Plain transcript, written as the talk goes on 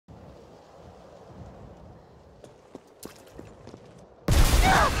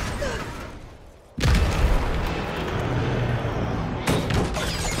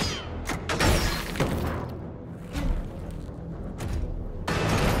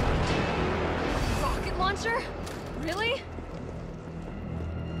launcher? Really?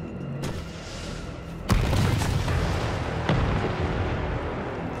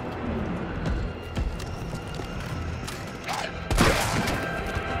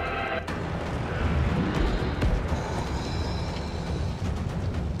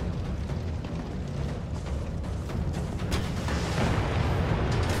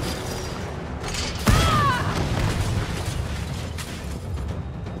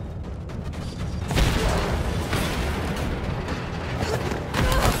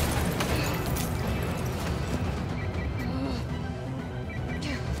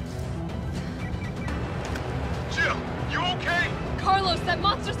 That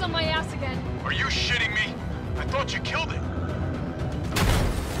monster's on my ass again. Are you shitting me? I thought you killed it.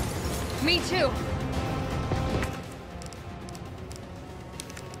 Me too.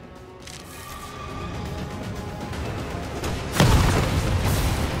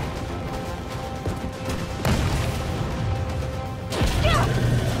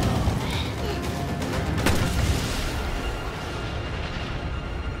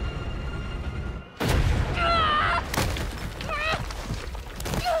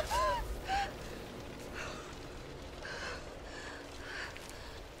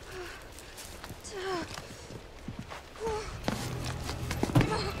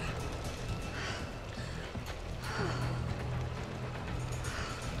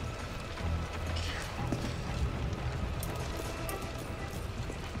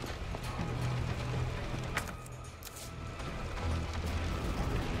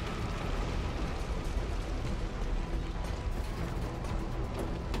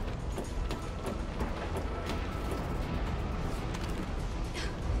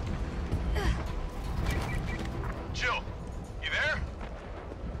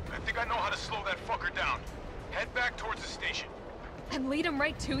 And lead him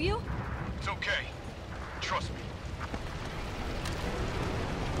right to you? It's okay. Trust me.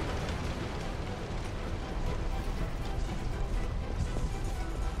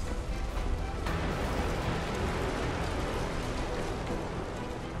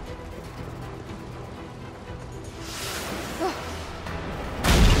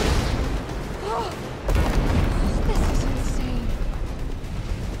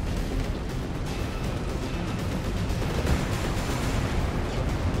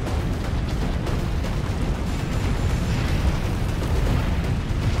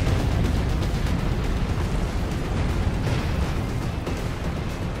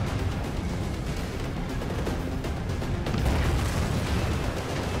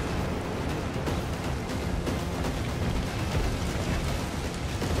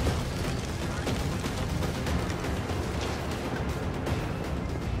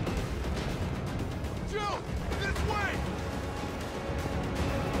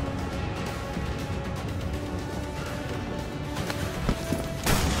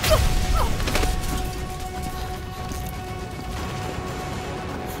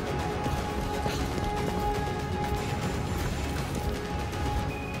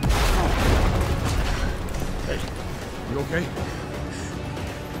 You okay?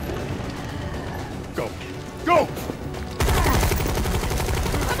 Go. Go!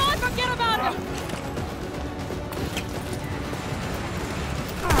 Come on, forget about him!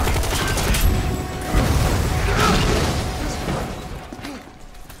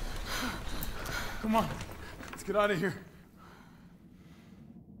 Come on. Let's get out of here.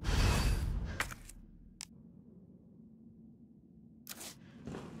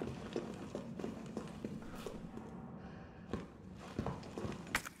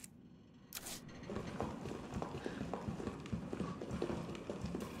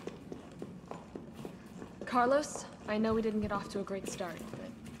 Carlos, I know we didn't get off to a great start, but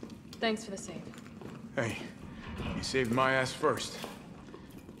thanks for the save. Hey, you saved my ass first.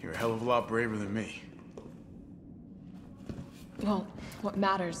 You're a hell of a lot braver than me. Well, what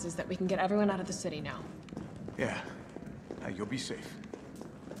matters is that we can get everyone out of the city now. Yeah. Now you'll be safe.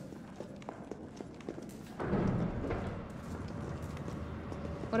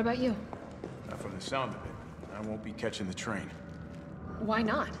 What about you? Not from the sound of it. I won't be catching the train. Why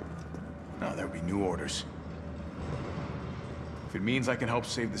not? No, there'll be new orders. If it means I can help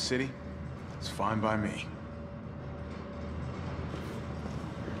save the city, it's fine by me.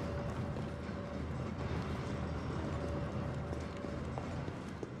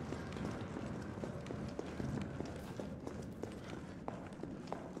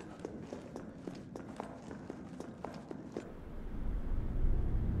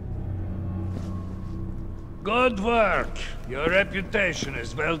 Good work. Your reputation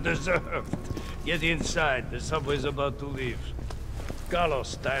is well deserved. Get inside. The subway's about to leave.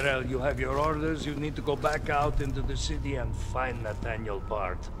 Carlos, Tyrell, you have your orders. You need to go back out into the city and find Nathaniel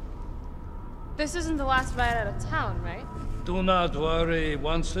Bard. This isn't the last ride out of town, right? Do not worry.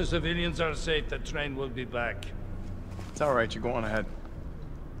 Once the civilians are safe, the train will be back. It's all right, you're going ahead.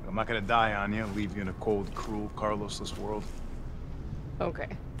 I'm not gonna die on you, leave you in a cold, cruel, Carlosless world. Okay.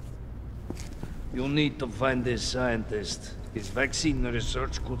 You need to find this scientist. His vaccine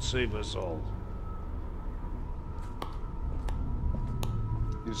research could save us all.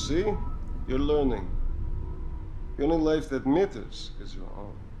 You see? You're learning. The only life that matters is your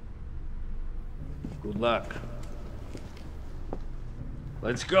own. Good luck.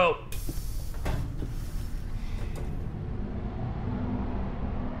 Let's go.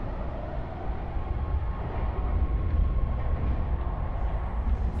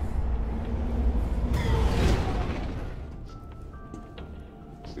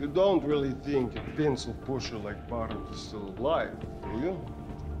 You don't really think a pencil pusher like Bard is still alive, do you?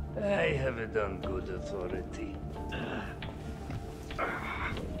 I have it on good authority.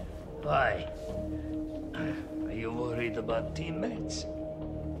 Why? Are you worried about teammates?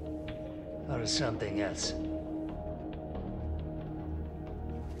 Or something else?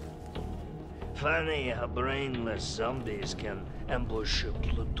 Funny how brainless zombies can ambush a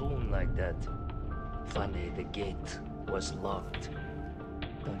platoon like that. Funny the gate was locked.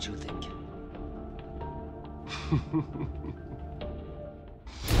 Don't you think?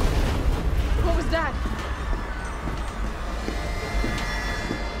 What was that?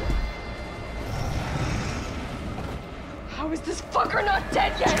 How is this fucker not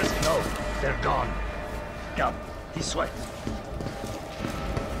dead yet? Just know they're gone. Come, this way.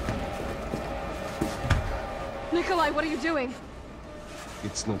 Nikolai, what are you doing?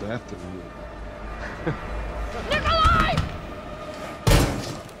 It's not after you. Nikolai!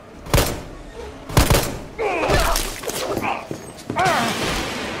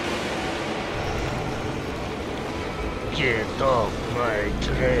 Get off my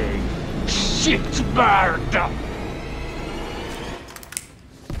train, shitbird!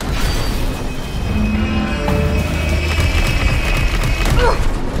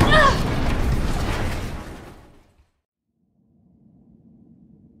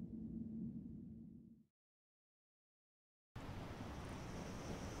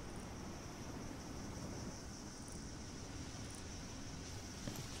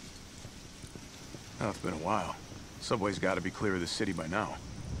 Oh, it's been a while. Subway's got to be clear of the city by now.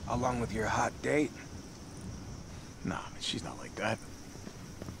 Along with your hot date? Nah, man, she's not like that.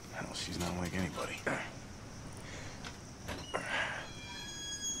 Hell, she's not like anybody.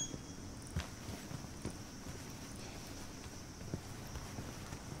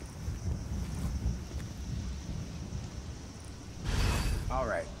 All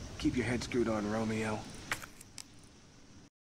right, keep your head screwed on, Romeo.